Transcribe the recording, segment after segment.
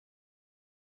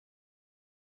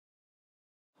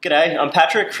G'day, I'm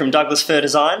Patrick from Douglas Fir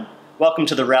Design. Welcome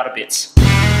to the Router Bits.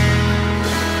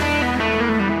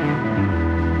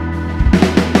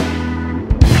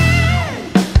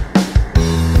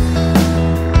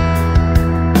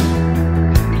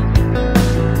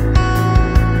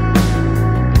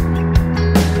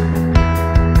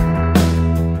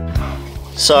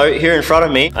 So here in front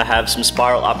of me, I have some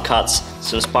spiral upcuts,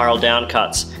 some spiral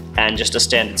downcuts, and just a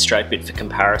standard straight bit for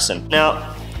comparison.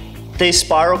 Now, these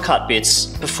spiral cut bits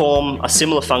perform a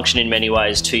similar function in many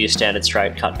ways to your standard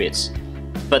straight cut bits,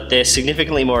 but they're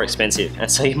significantly more expensive. And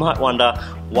so you might wonder,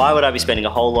 why would I be spending a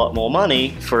whole lot more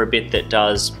money for a bit that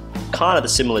does kind of the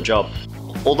similar job?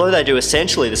 Although they do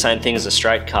essentially the same thing as a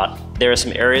straight cut, there are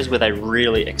some areas where they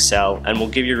really excel and will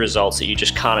give you results that you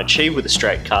just can't achieve with a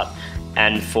straight cut.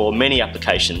 And for many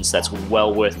applications, that's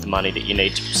well worth the money that you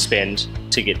need to spend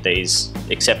to get these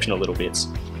exceptional little bits.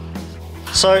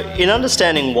 So in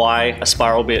understanding why a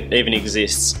spiral bit even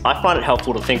exists, I find it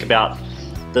helpful to think about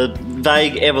the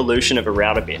vague evolution of a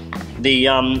router bit.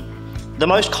 The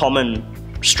most common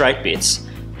straight bits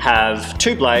have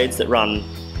two blades that run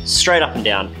straight up and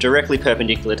down, directly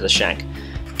perpendicular to the shank.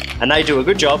 And they do a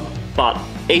good job, but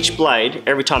each blade,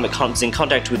 every time it comes in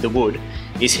contact with the wood,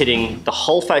 is hitting the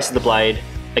whole face of the blade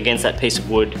against that piece of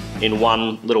wood in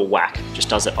one little whack. Just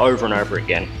does it over and over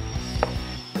again.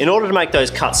 In order to make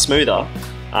those cuts smoother,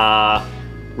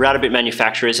 router bit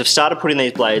manufacturers have started putting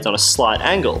these blades on a slight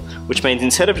angle, which means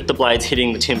instead of the blades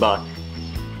hitting the timber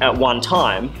at one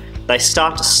time, they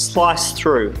start to slice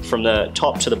through from the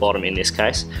top to the bottom in this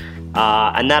case,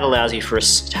 and that allows you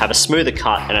to have a smoother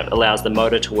cut, and it allows the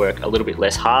motor to work a little bit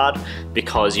less hard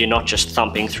because you're not just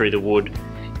thumping through the wood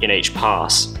in each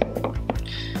pass.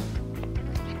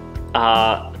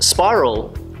 Spiral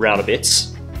router bits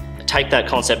take that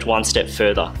concept one step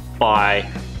further by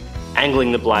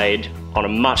angling the blade on a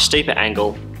much steeper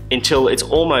angle until it's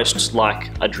almost like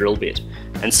a drill bit.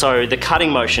 And so the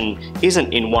cutting motion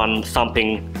isn't in one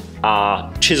thumping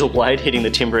chisel blade hitting the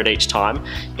timber at each time.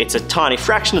 It's a tiny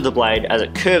fraction of the blade as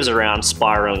it curves around,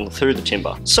 spiraling through the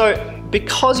timber. So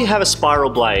because you have a spiral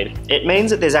blade, it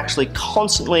means that there's actually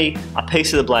constantly a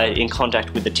piece of the blade in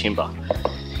contact with the timber.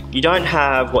 You don't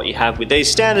have what you have with these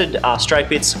standard straight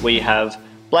bits, where you have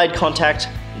blade contact,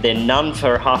 then none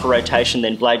for half a rotation,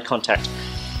 then blade contact.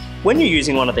 When you're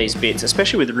using one of these bits,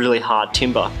 especially with really hard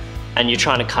timber, and you're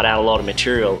trying to cut out a lot of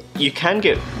material, you can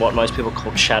get what most people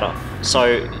call shatter.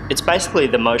 So it's basically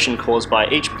the motion caused by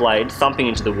each blade thumping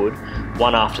into the wood,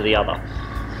 one after the other.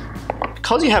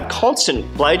 Because you have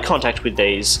constant blade contact with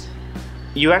these,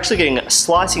 you're actually getting a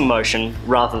slicing motion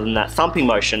rather than that thumping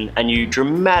motion, and you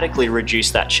dramatically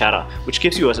reduce that shatter, which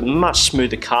gives you a much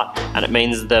smoother cut, and it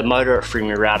means the motor from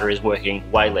your router is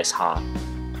working way less hard.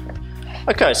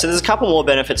 Okay, so there's a couple more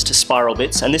benefits to spiral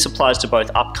bits, and this applies to both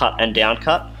upcut and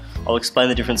downcut. I'll explain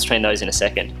the difference between those in a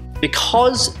second.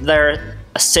 Because they're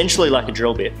essentially like a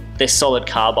drill bit, they're solid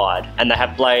carbide, and they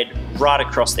have blade right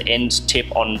across the end tip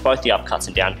on both the upcuts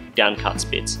and downcuts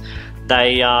bits.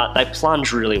 They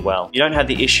plunge really well. You don't have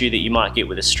the issue that you might get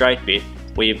with a straight bit,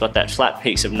 where you've got that flat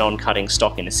piece of non-cutting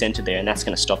stock in the center there, and that's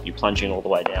going to stop you plunging all the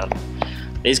way down.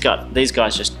 These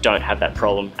guys just don't have that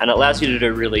problem, and it allows you to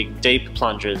do really deep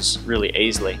plunges really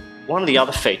easily. One of the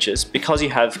other features, because you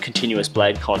have continuous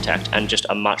blade contact and just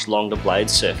a much longer blade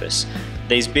surface,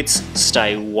 these bits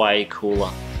stay way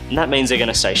cooler. And that means they're going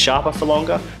to stay sharper for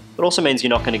longer, but also means you're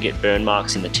not going to get burn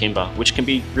marks in the timber, which can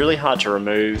be really hard to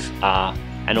remove,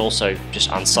 and also just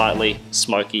unsightly,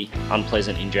 smoky,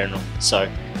 unpleasant in general. So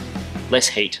less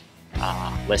heat,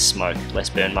 less smoke, less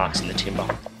burn marks in the timber.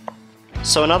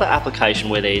 So another application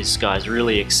where these guys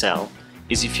really excel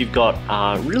is if you've got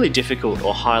really difficult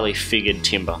or highly figured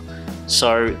timber.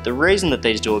 So the reason that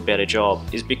these do a better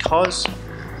job is because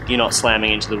you're not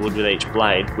slamming into the wood with each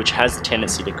blade, which has the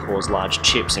tendency to cause large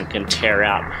chips and can tear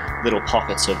out little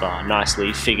pockets of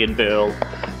nicely figured burl.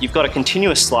 You've got a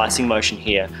continuous slicing motion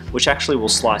here, which actually will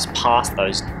slice past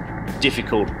those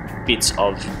difficult bits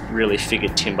of really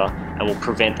figured timber and will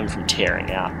prevent them from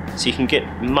tearing out. So you can get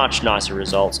much nicer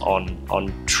results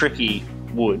on tricky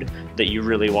wood that you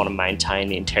really want to maintain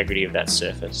the integrity of that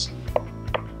surface.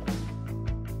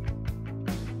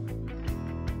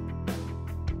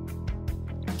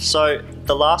 So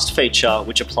the last feature,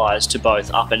 which applies to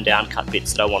both up and down cut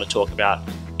bits that I want to talk about,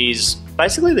 is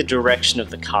basically the direction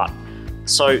of the cut.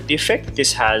 So the effect that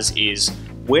this has is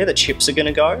where the chips are going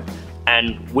to go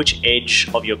and which edge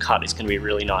of your cut is going to be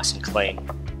really nice and clean.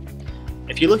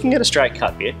 If you're looking at a straight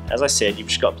cut bit, as I said, you've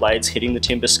just got blades hitting the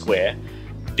timber square.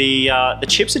 the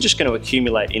chips are just going to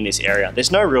accumulate in this area.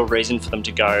 There's no real reason for them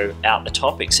to go out the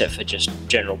top except for just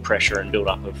general pressure and build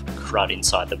up of crud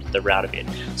inside the router bit.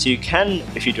 So you can,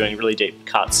 if you're doing really deep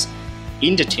cuts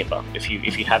into timber, if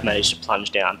you have managed to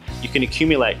plunge down, you can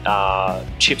accumulate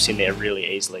chips in there really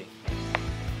easily.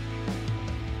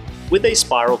 With these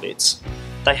spiral bits,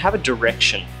 they have a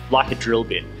direction like a drill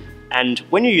bit, and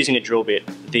when you're using a drill bit,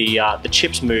 the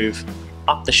chips move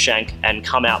up the shank and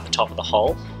come out the top of the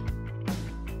hole.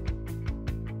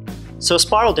 So a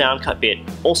spiral downcut bit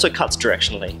also cuts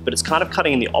directionally, but it's kind of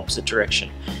cutting in the opposite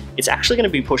direction. It's actually going to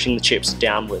be pushing the chips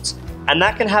downwards, and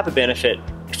that can have a benefit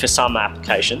for some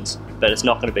applications, but it's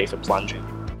not going to be for plunging.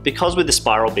 Because with the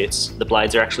spiral bits, the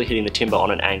blades are actually hitting the timber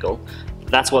on an angle,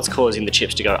 that's what's causing the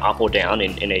chips to go up or down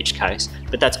in each case.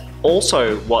 But that's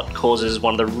also what causes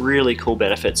one of the really cool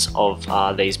benefits of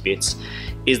these bits,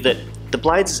 is that the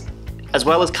blades, as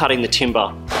well as cutting the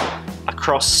timber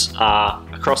across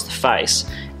the face,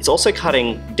 it's also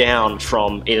cutting down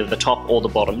from either the top or the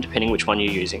bottom, depending which one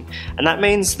you're using. And that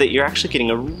means that you're actually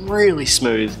getting a really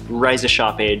smooth, razor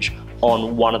sharp edge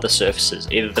on one of the surfaces,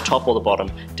 either the top or the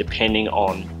bottom, depending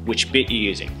on which bit you're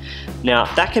using.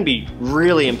 Now, that can be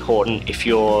really important if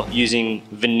you're using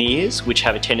veneers, which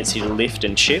have a tendency to lift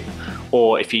and chip,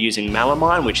 or if you're using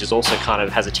melamine, which is also kind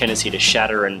of has a tendency to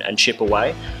shatter and chip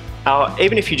away.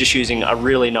 Even if you're just using a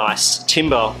really nice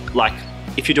timber, like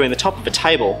if you're doing the top of a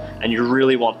table and you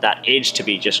really want that edge to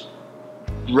be just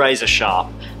razor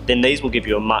sharp, then these will give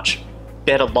you a much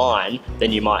better line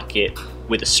than you might get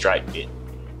with a straight bit.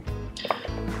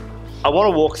 I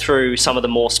want to walk through some of the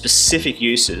more specific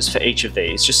uses for each of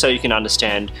these, just so you can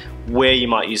understand where you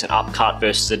might use an upcut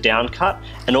versus a downcut,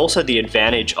 and also the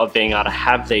advantage of being able to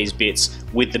have these bits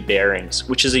with the bearings,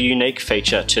 which is a unique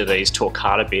feature to these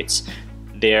Torquata bits.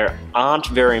 There aren't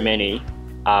very many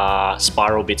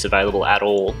spiral bits available at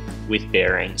all with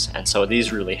bearings, and so it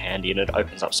is really handy and it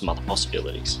opens up some other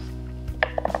possibilities.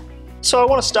 So I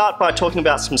want to start by talking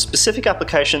about some specific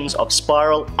applications of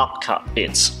spiral upcut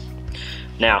bits.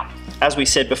 Now, as we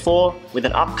said before, with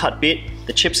an upcut bit,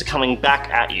 the chips are coming back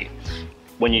at you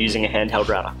when you're using a handheld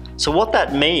router. So what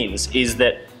that means is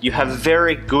that you have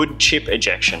very good chip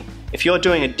ejection. If you're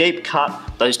doing a deep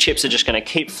cut, those chips are just going to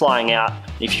keep flying out.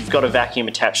 If you've got a vacuum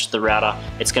attached to the router,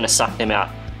 it's going to suck them out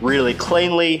really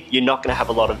cleanly. You're not going to have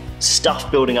a lot of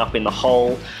stuff building up in the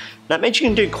hole. That means you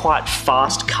can do quite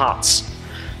fast cuts.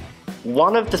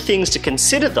 One of the things to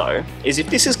consider though, is if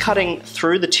this is cutting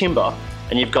through the timber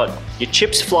and you've got your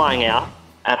chips flying out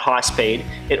at high speed,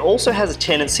 it also has a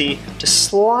tendency to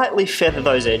slightly feather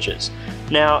those edges.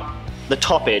 Now, the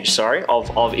top edge, sorry,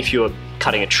 of if you're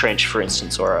cutting a trench, for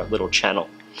instance, or a little channel.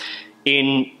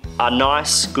 In a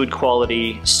nice, good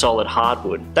quality, solid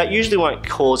hardwood, that usually won't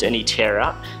cause any tear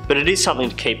out, but it is something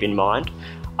to keep in mind.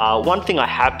 One thing I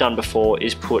have done before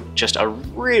is put just a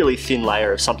really thin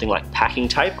layer of something like packing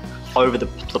tape over the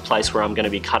place where I'm going to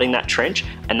be cutting that trench,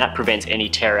 and that prevents any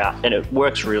tear out, and it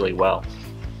works really well.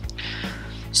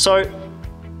 So,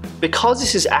 because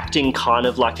this is acting kind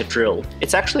of like a drill,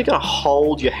 it's actually going to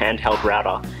hold your handheld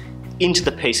router into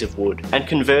the piece of wood, and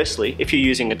conversely, if you're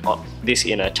using this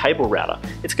in a table router,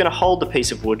 it's going to hold the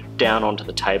piece of wood down onto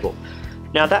the table.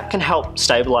 Now that can help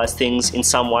stabilize things in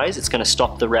some ways. It's going to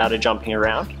stop the router jumping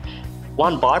around.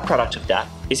 One byproduct of that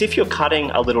is if you're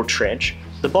cutting a little trench,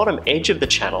 the bottom edge of the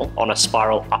channel on a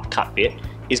spiral upcut bit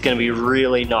is going to be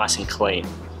really nice and clean.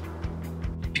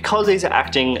 Because these are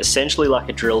acting essentially like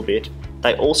a drill bit,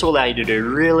 they also allow you to do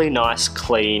really nice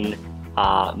clean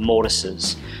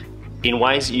mortises in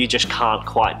ways that you just can't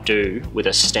quite do with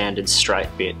a standard straight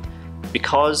bit.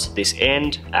 Because this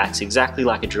end acts exactly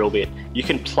like a drill bit, you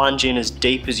can plunge in as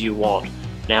deep as you want.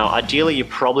 Now ideally you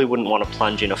probably wouldn't want to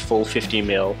plunge in a full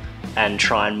 50mm and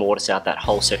try and mortise out that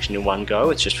whole section in one go.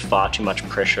 It's just far too much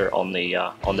pressure on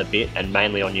the bit and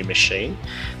mainly on your machine.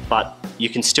 But you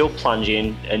can still plunge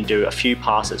in and do a few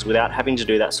passes without having to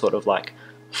do that sort of like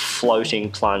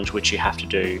floating plunge which you have to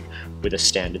do with a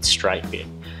standard straight bit.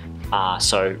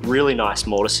 So really nice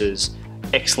mortises,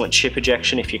 excellent chip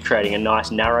ejection. If you're creating a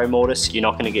nice narrow mortise, you're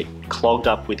not going to get clogged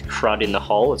up with crud in the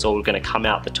hole. It's all going to come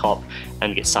out the top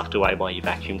and get sucked away by your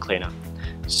vacuum cleaner.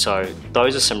 So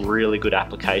those are some really good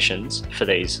applications for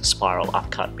these spiral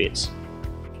upcut bits.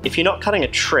 If you're not cutting a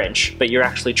trench, but you're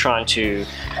actually trying to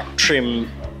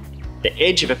trim the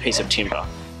edge of a piece of timber,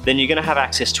 then you're going to have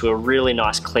access to a really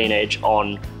nice clean edge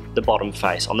on the bottom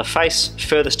face, on the face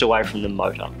furthest away from the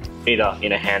motor, either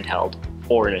in a handheld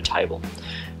or in a table.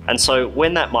 And so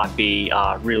when that might be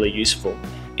really useful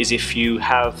is if you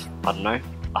have, I don't know,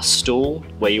 a stool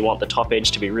where you want the top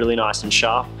edge to be really nice and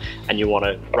sharp and you want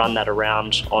to run that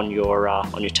around on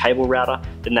your table router,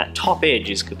 then that top edge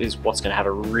is what's going to have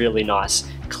a really nice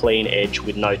clean edge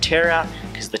with no tear out,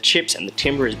 because the chips and the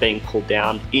timber is being pulled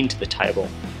down into the table.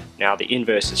 Now the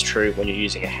inverse is true when you're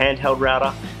using a handheld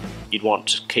router. You'd want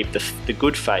to keep the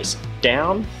good face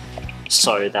down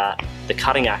so that the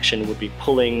cutting action would be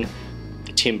pulling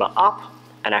the timber up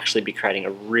and actually be creating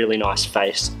a really nice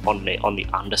face on the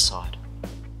underside.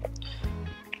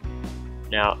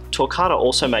 Now, Torcata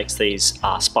also makes these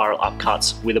spiral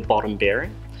upcuts with a bottom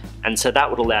bearing, and so that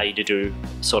would allow you to do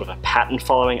sort of a pattern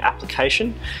following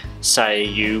application. Say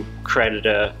you created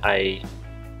a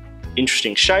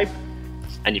interesting shape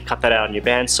and you cut that out on your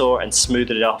bandsaw and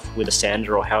smoothed it off with a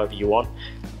sander or however you want.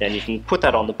 Then you can put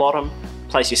that on the bottom,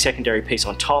 place your secondary piece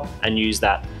on top and use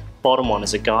that bottom one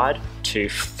as a guide to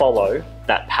follow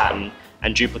that pattern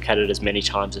and duplicate it as many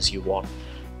times as you want.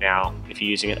 Now, if you're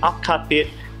using an upcut bit,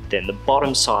 then the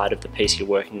bottom side of the piece you're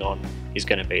working on is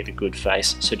going to be the good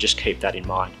face, so just keep that in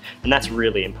mind. And that's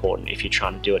really important if you're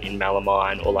trying to do it in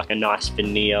melamine or like a nice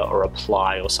veneer or a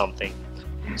ply or something.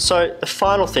 So the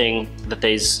final thing that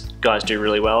these guys do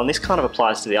really well, and this kind of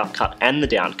applies to the upcut and the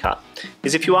downcut,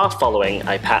 is if you are following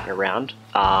a pattern around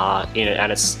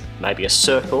and it's maybe a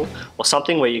circle or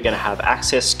something where you're going to have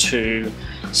access to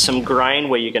some grain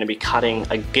where you're going to be cutting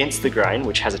against the grain,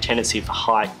 which has a tendency for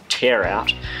high tear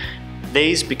out,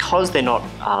 these, because they're not,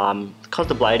 because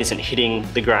the blade isn't hitting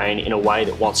the grain in a way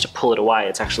that wants to pull it away,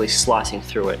 it's actually slicing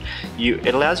through it.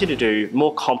 It allows you to do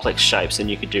more complex shapes than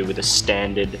you could do with a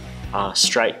standard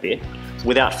straight bit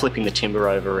without flipping the timber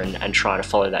over and trying to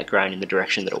follow that grain in the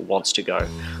direction that it wants to go.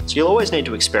 So you'll always need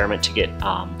to experiment to get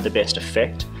the best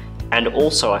effect. And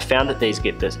also I found that these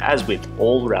get this, as with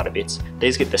all router bits,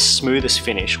 these get the smoothest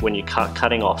finish when you're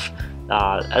cutting off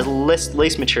as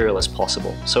least material as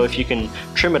possible. So if you can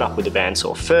trim it up with a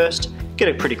bandsaw first, get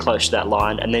it pretty close to that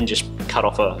line, and then just cut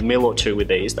off a mil or two with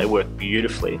these, they work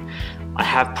beautifully. I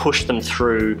have pushed them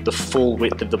through the full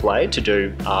width of the blade to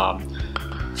do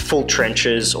full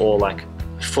trenches or like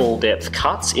full depth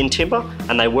cuts in timber,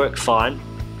 and they work fine,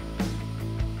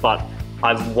 but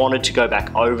I've wanted to go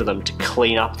back over them to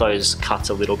clean up those cuts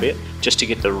a little bit, just to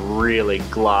get the really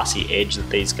glassy edge that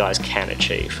these guys can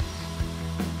achieve.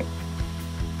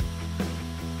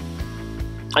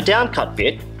 A downcut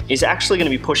bit is actually going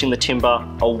to be pushing the timber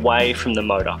away from the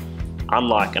motor,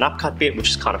 unlike an upcut bit, which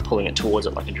is kind of pulling it towards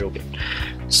it like a drill bit.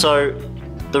 So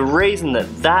the reason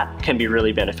that can be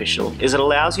really beneficial is it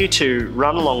allows you to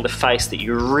run along the face that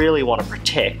you really want to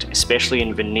protect, especially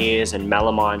in veneers and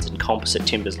melamines and composite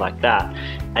timbers like that,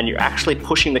 and you're actually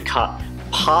pushing the cut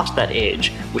past that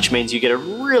edge, which means you get a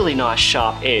really nice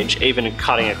sharp edge even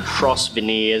cutting across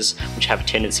veneers, which have a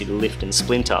tendency to lift and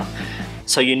splinter.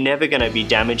 So you're never going to be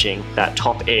damaging that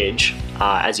top edge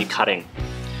as you're cutting.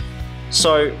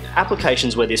 So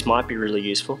applications where this might be really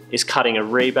useful is cutting a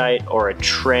rebate or a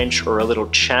trench or a little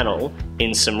channel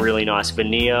in some really nice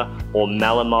veneer or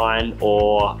melamine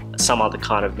or some other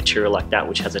kind of material like that,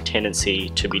 which has a tendency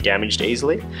to be damaged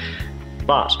easily.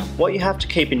 But what you have to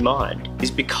keep in mind is,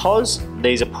 because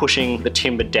these are pushing the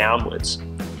timber downwards,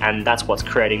 and that's what's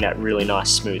creating that really nice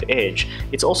smooth edge,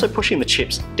 it's also pushing the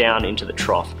chips down into the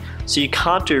trough. So you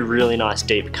can't do really nice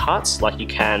deep cuts like you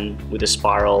can with a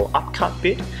spiral upcut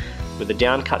bit. With a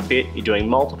downcut bit, you're doing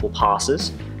multiple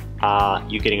passes,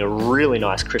 you're getting a really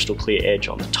nice crystal clear edge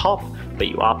on the top, but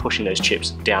you are pushing those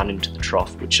chips down into the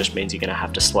trough, which just means you're going to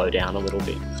have to slow down a little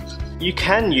bit. You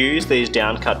can use these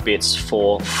downcut bits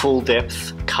for full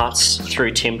depth cuts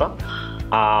through timber,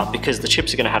 because the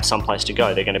chips are going to have some place to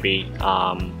go. They're going to be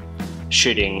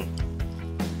shooting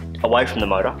away from the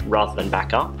motor rather than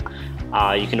back up.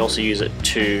 You can also use it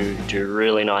to do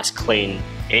really nice clean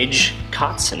edge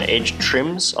cuts and edge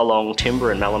trims along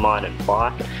timber and melamine and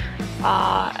ply,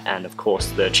 and of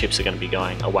course the chips are going to be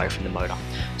going away from the motor.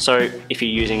 So if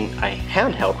you're using a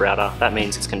handheld router, that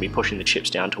means it's going to be pushing the chips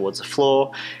down towards the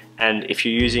floor, and if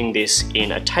you're using this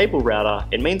in a table router,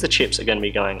 it means the chips are going to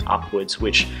be going upwards,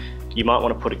 which you might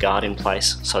want to put a guard in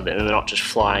place so that they're not just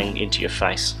flying into your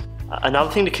face.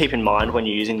 Another thing to keep in mind when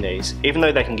you're using these, even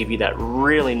though they can give you that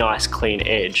really nice clean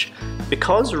edge,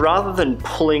 because rather than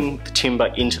pulling the timber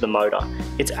into the motor,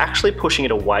 it's actually pushing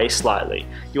it away slightly.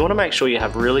 You want to make sure you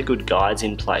have really good guides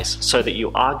in place so that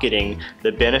you are getting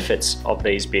the benefits of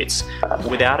these bits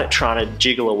without it trying to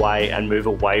jiggle away and move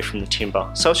away from the timber.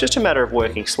 So it's just a matter of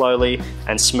working slowly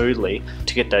and smoothly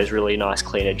to get those really nice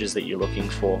clean edges that you're looking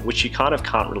for, which you kind of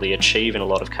can't really achieve in a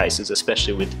lot of cases,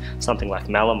 especially with something like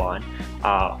melamine,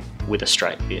 with a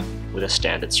straight bit, with a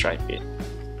standard straight bit.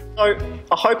 So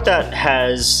I hope that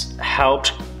has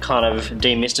helped kind of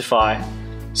demystify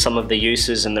some of the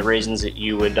uses and the reasons that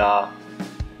you would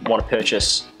want to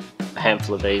purchase a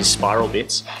handful of these spiral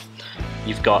bits.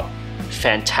 You've got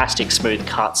fantastic smooth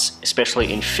cuts,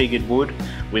 especially in figured wood,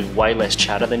 with way less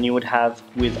chatter than you would have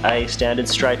with a standard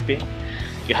straight bit.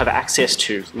 You have access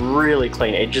to really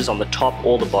clean edges on the top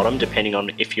or the bottom, depending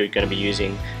on if you're going to be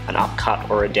using an upcut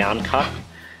or a downcut.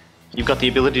 You've got the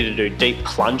ability to do deep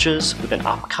plunges with an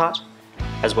upcut,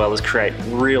 as well as create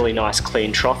really nice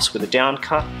clean troughs with a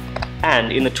downcut.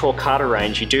 And in the Torquata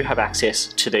range, you do have access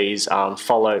to these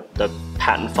the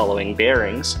pattern following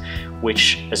bearings,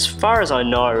 which, as far as I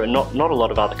know, not a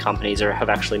lot of other companies have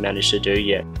actually managed to do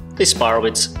yet. These spiral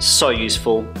bits are so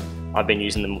useful. I've been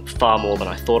using them far more than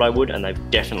I thought I would, and they've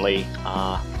definitely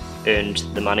earned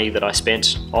the money that I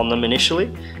spent on them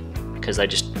initially, because they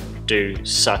just do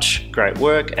such great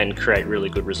work and create really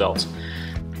good results.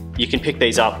 You can pick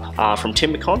these up from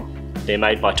Timbercon. They're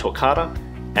made by Torquata,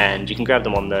 and you can grab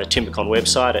them on the Timbercon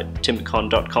website at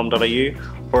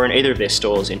timbercon.com.au or in either of their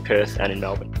stores in Perth and in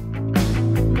Melbourne.